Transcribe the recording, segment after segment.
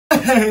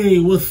Hey,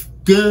 what's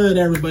good,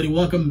 everybody?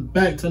 Welcome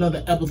back to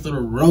another episode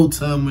of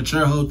RollTime with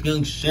your host,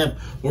 Young Chef,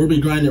 where we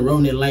be grinding,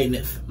 rolling it, lighting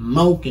it,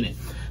 smoking it.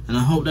 And I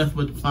hope that's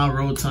what my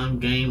RollTime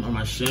game or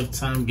my Chef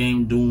Time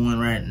game doing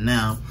right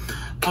now.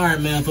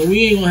 Alright, man, so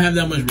we ain't gonna have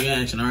that much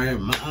reaction, alright?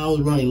 I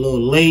was running a little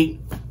late.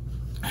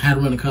 I had to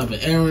run a couple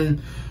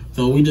errands,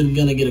 so we just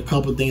gonna get a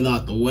couple things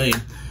out the way.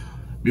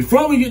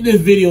 Before we get this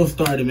video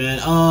started, man,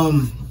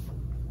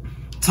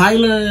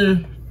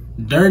 Tyler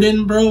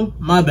Durden, bro,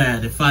 my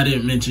bad if I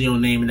didn't mention your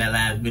name in that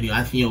last video.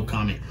 I see your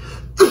comment.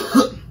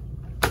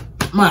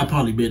 My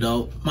apology, big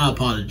dog. My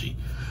apology.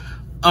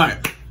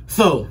 Alright,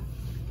 so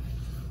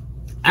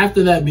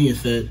after that being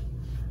said,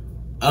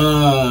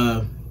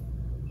 Bobby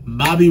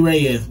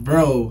Reyes,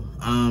 bro.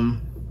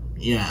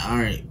 Yeah,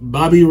 alright.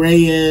 Bobby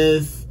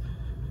Reyes,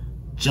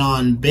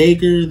 John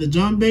Baker,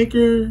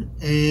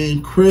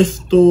 and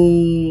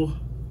Crystal. I'm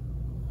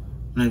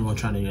not even gonna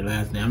try to get your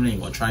last name. I'm not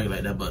even gonna try it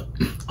like that, but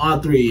all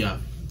three of y'all.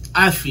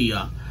 I see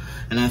y'all.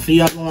 And I see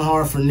y'all going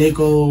hard for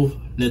Nittoli.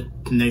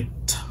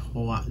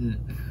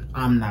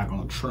 I'm not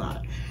gonna try.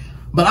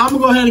 But I'm gonna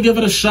go ahead and give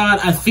it a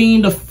shot. I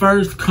seen the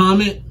first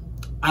comment.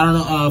 I don't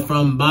know,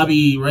 from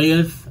Bobby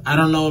Reyes. I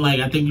don't know, like,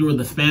 I think you were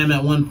the spam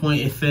at one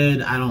point. It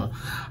said, I don't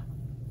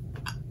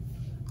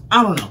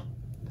know.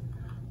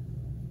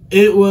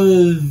 It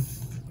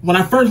was, when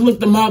I first looked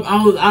them up,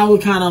 I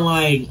was kind of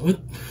like, what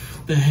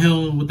the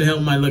hell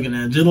am I looking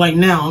at? Just like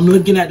now, I'm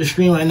looking at the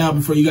screen right now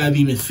before you guys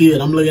even see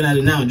it. I'm looking at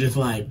it now, just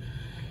like,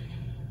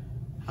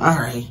 all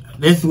right,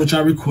 this is what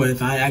y'all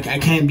request. I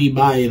can't be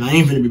biased. I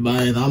ain't gonna be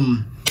biased.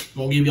 I'm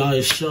gonna give y'all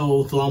this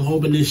show, so I'm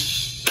hoping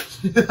this.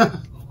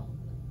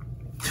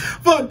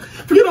 Fuck,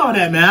 forget all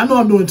that, man. I know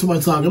I'm doing too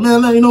much talking,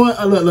 man. You know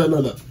what?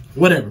 Look.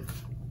 Whatever.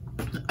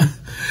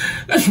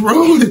 Let's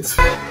roll it.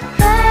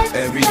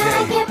 Every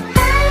day,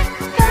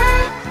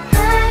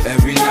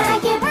 every night.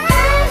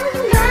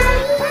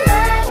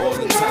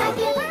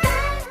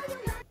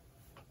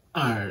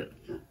 Alright.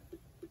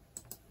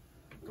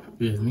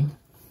 Excuse me.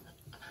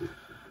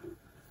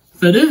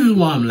 So this is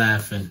why I'm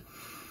laughing.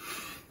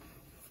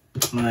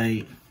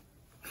 Like,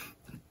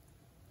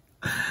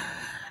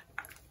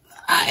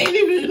 I ain't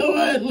even, you know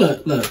what?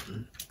 Look.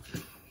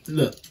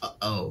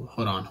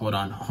 Hold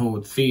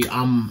on. See,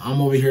 I'm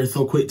over here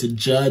so quick to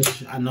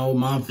judge. I know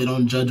mom said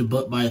don't judge a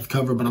book by its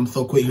cover, but I'm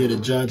so quick here to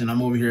judge, and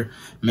I'm over here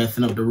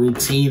messing up the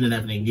routine and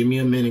everything. Give me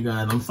a minute,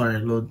 guys. I'm sorry, a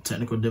little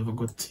technical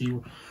difficulty.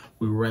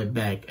 We're right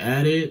back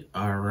at it.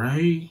 All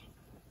right.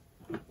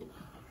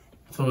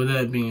 So with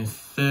that being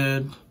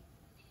said,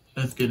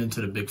 let's get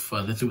into the big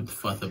fuss. Let's see what the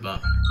fuss about.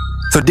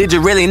 So did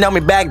you really know me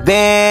back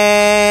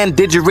then?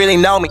 Did you really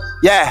know me?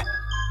 Yeah.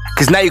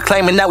 Cause now you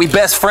claiming that we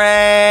best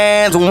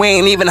friends when we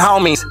ain't even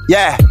homies.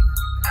 Yeah.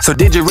 So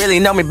did you really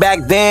know me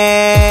back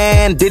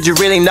then? Did you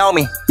really know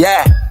me?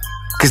 Yeah.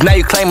 Cause now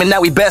you claiming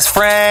that we best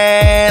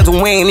friends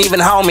when we ain't even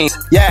homies.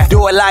 Yeah.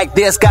 Do it like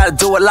this, gotta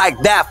do it like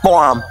that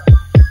for 'em.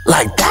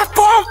 Like that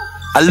for 'em?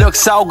 I look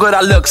so good,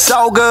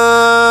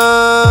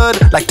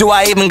 Like, do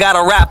I even got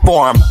a rap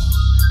for him?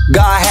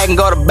 Go ahead and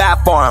go to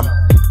bat for him.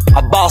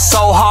 I ball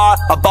so hard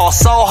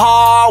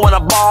when I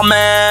ball,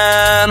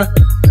 man.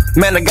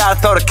 Man, I gotta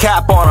throw the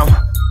cap on him.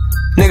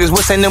 Niggas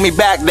wish they knew me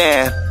back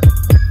then.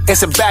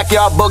 It's a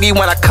backyard boogie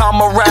when I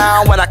come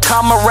around,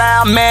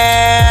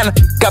 man.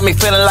 Got me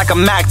feeling like a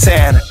Mac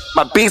 10.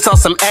 My beats on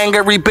some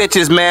angry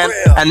bitches, man.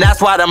 And that's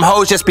why them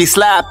hoes just be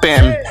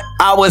slapping.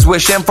 I was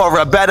wishing for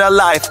a better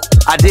life.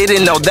 I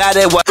didn't know that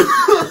it was.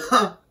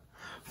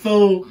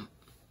 So,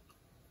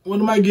 what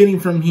am I getting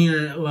from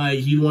here? Like,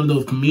 he's one of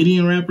those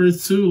comedian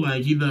rappers too?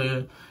 Like,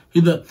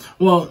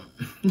 well,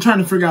 I'm trying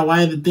to figure out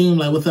why the theme,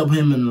 like, what's up with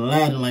him and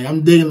Aladdin? Like,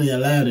 I'm digging the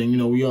Aladdin, you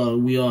know, we all,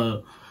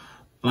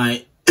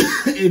 like,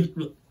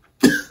 technically,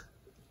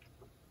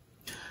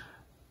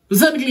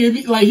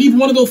 like, he's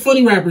one of those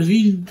funny rappers.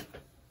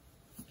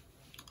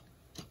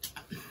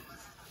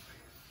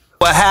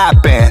 What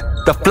happened?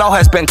 The flow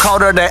has been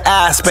colder than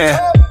Aspen.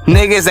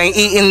 Niggas ain't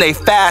eating, they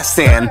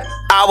fasting.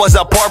 I was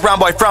a poor brown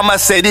boy from a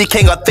city,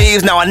 king of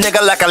thieves, now a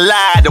nigga like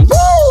Aladdin.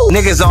 Woo!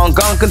 Niggas on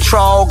gun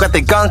control, got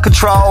their gun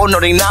control, no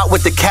they not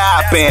with the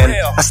capping.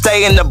 I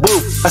stay in the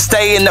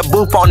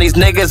booth on these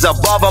niggas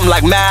above them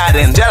like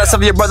Madden. Jealous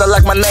of your brother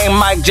like my name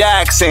Mike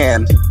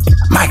Jackson.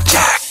 Mike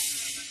Jack.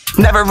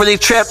 Never really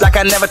tripped like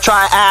I never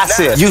tried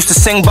acid. Used to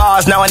sing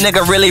bars, now a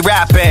nigga really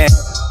rapping.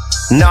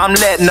 No I'm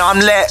lit.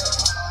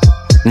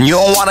 You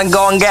don't wanna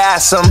go and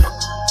gas them.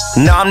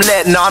 No I'm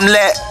lit.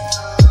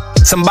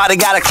 Somebody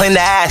gotta clean the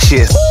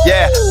ashes.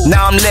 Yeah,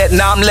 now I'm lit.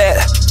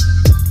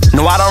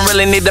 No, I don't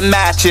really need the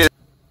matches.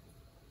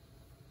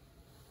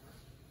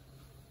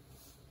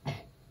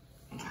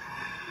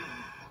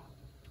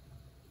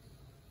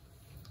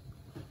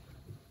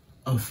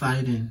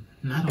 Poseidon.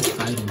 Not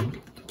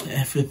Poseidon. The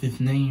F is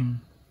his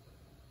name.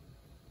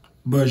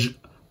 Bourgeois.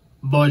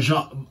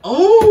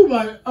 Oh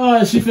my.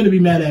 Oh, she finna be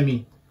mad at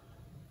me.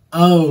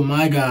 Oh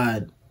my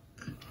God.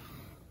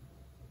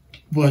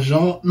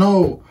 Bourgeois.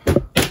 No.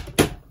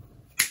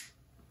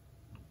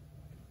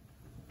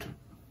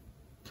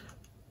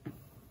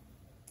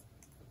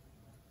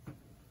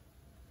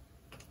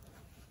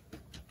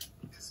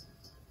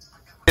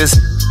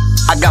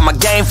 I got my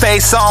game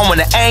face on when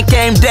it ain't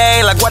game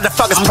day. Like, what the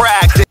fuck is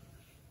practice?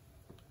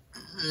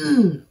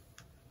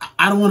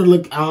 I don't want to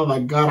look. Oh my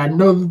god, I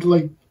know.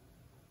 Like,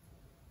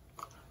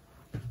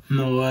 you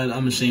know what?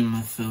 I'm ashamed of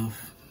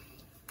myself.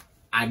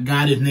 I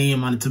got his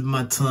name on the tip of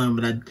my tongue,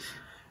 but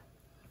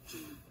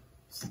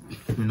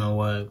you know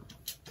what?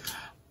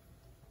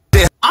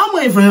 I'm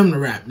waiting for him to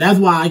rap. That's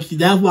why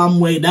I'm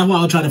waiting. That's why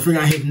I'm trying to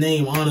figure out his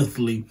name.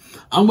 Honestly,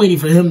 I'm waiting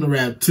for him to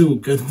rap too,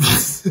 cause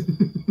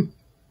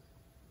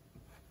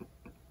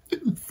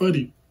it's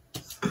funny.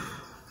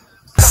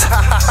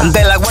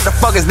 They like, what the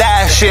fuck is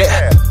that shit?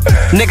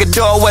 Nigga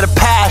do it with a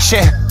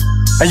passion.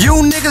 And you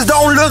niggas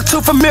don't look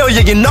too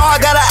familiar. You know I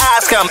gotta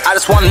ask him. I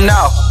just wanna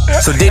know.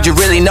 So did you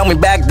really know me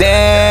back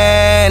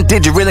then?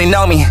 Did you really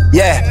know me?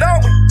 Yeah.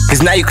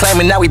 Cause now you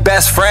claiming that we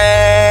best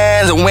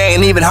friends and we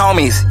ain't even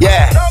homies.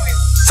 Yeah.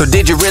 So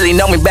did you really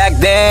know me back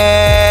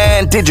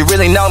then? Did you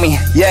really know me?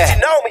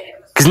 Yeah.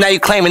 Cause now you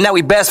claiming that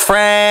we best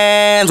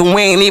friends and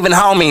we ain't even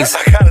homies.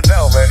 I gotta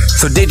know, man.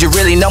 So did you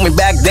really know me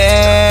back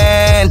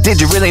then?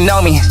 Did you really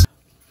know me?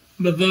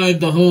 But like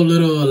the whole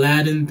little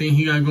Aladdin thing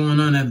he got going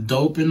on, that's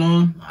dope and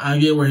all. I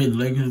get where his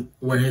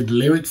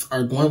lyrics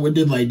are going with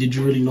it. Like, did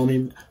you really know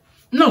me?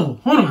 No,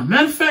 hold on.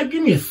 Matter of fact,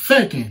 give me a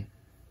second.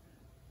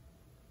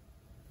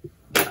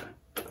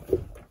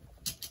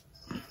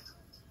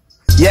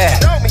 Yeah.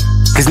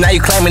 Cause now you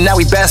claiming that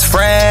we best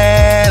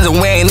friends and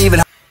we ain't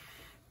even.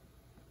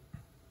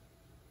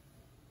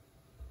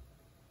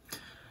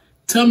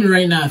 Tell me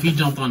right now if he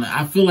jumped on it.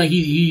 I feel like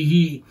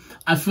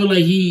I feel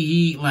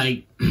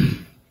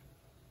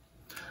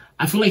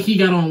like he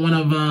got on one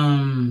of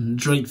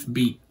Drake's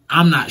beat.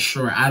 I'm not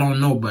sure. I don't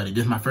know, buddy.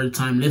 This is my first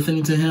time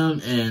listening to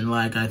him, and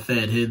like I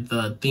said, his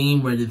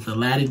theme, where it's the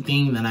Aladdin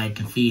thing, that I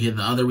can see his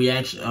other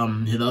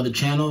reaction, his other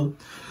channel,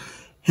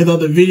 his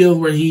other videos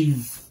where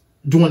he's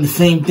doing the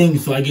same thing.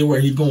 So I get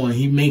where he's going.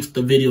 He makes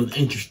the videos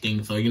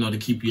interesting, so you know, to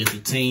keep you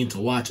entertained,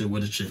 to watch it,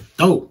 which is just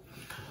dope.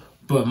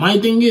 But my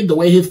thing is, the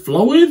way his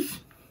flow is,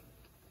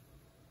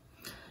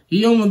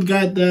 he almost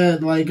got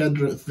that, like I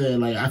said,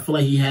 like I feel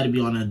like he had to be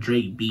on a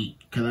Drake beat.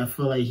 Cause I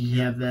feel like he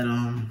had that,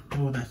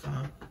 what was that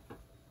song?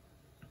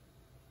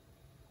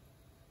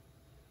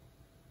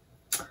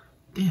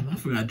 Damn, I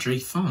forgot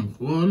Drake's song.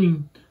 Well, I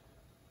mean,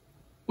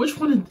 which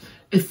one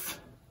is,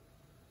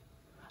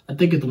 I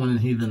think it's the one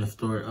that he's in the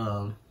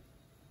store,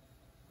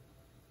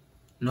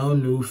 no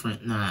new friend,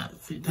 nah,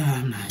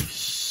 I'm not,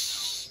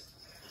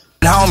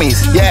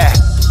 homies, yeah.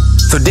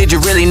 So did you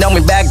really know me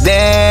back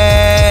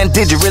then?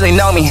 Did you really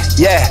know me?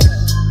 Yeah.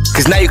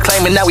 Cause now you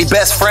claiming that we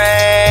best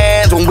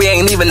friends when we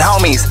ain't even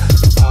homies.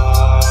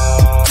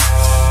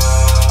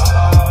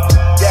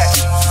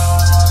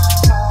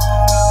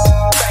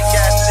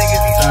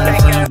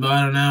 Started from the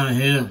bottom, now I'm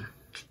here.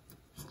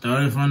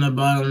 Started from the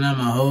bottom, now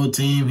my whole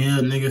team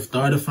here. Nigga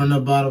started from the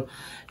bottom.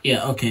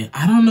 Yeah, okay.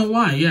 I don't know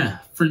why, yeah.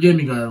 Forgive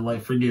me, guys.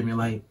 Like, forgive me.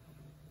 Like,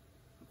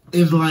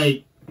 it's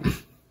like,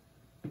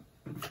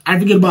 I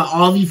forget about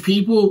all these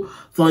people,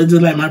 so it's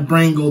just like my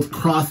brain goes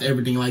cross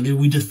everything. Like,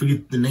 we just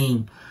forget the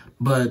name.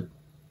 But,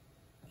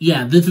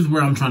 yeah, this is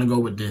where I'm trying to go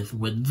with this.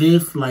 With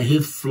this, like,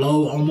 his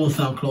flow almost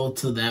sounds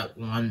close to that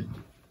one.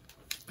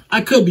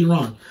 I could be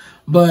wrong.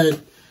 But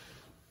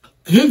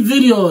his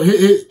video,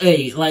 his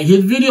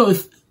video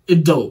is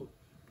dope.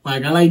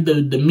 Like, I like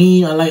the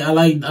meme. I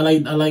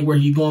like where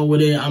he's going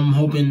with it. I'm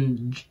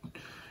hoping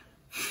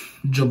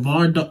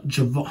Javon.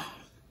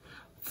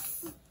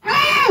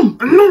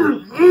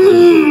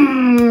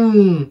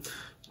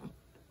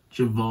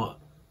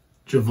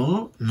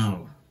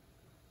 No.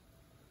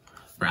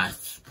 Right.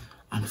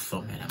 I'm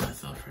so mad at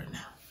myself right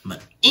now.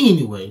 But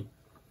anyway,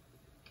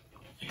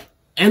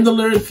 and the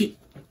lyrics,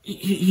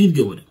 he's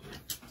good with it.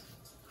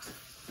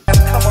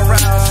 Come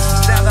around,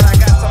 now that I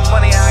got some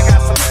money, I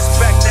got some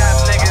respect,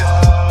 ass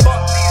niggas.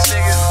 Fuck these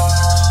niggas.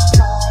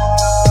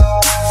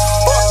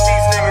 Fuck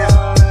these niggas.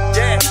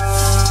 Yeah.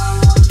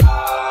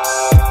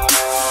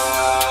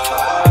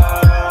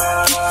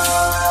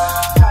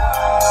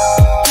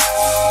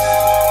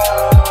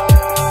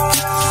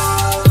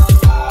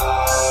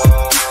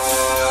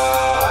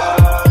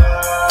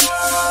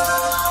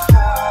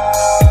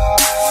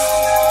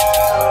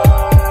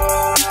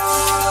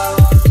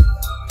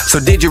 So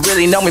did you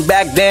really know me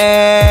back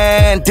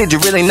then? Did you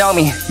really know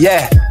me?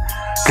 Yeah.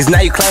 Cause now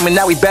you claiming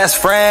that we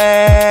best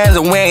friends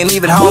and we ain't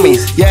even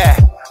homies. Yeah.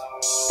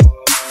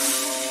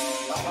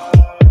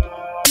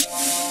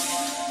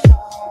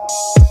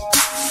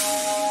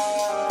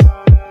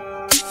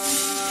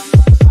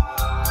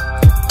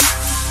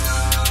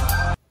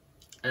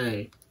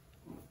 Hey.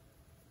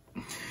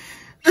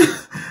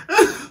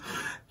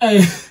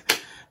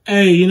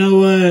 Hey, you know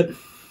what?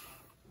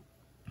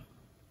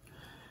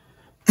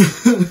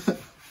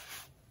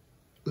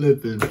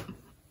 Listen,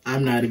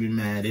 I'm not even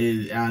mad.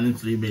 It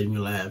honestly made me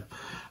laugh.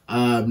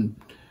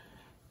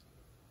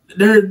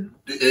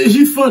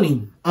 He's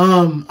funny.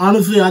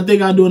 Honestly, I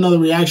think I'll do another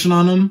reaction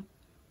on him.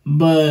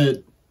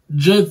 But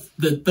just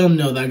the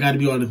thumbnail, I gotta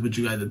be honest with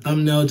you guys. The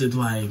thumbnail just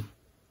like,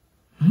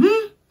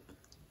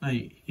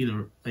 Like, you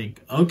know,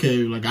 like, okay,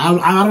 like,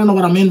 I don't know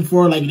what I'm in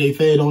for. Like they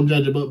say, don't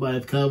judge a book by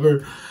its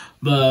cover.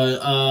 But,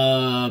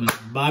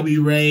 Bobby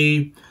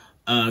Ray,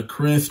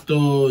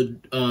 Crystal,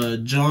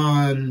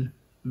 John,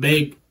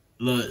 Bake,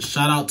 look,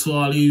 shout out to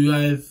all of you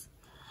guys.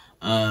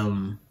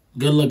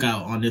 Good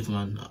lookout on this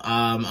one.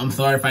 I'm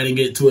sorry if I didn't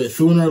get to it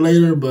sooner or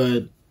later,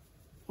 but,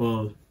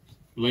 well,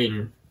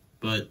 later.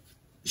 But,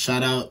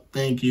 shout out,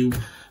 thank you.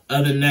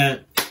 Other than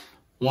that,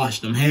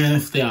 wash them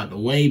hands, stay out the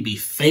way, be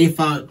safe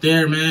out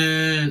there,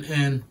 man,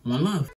 and one love.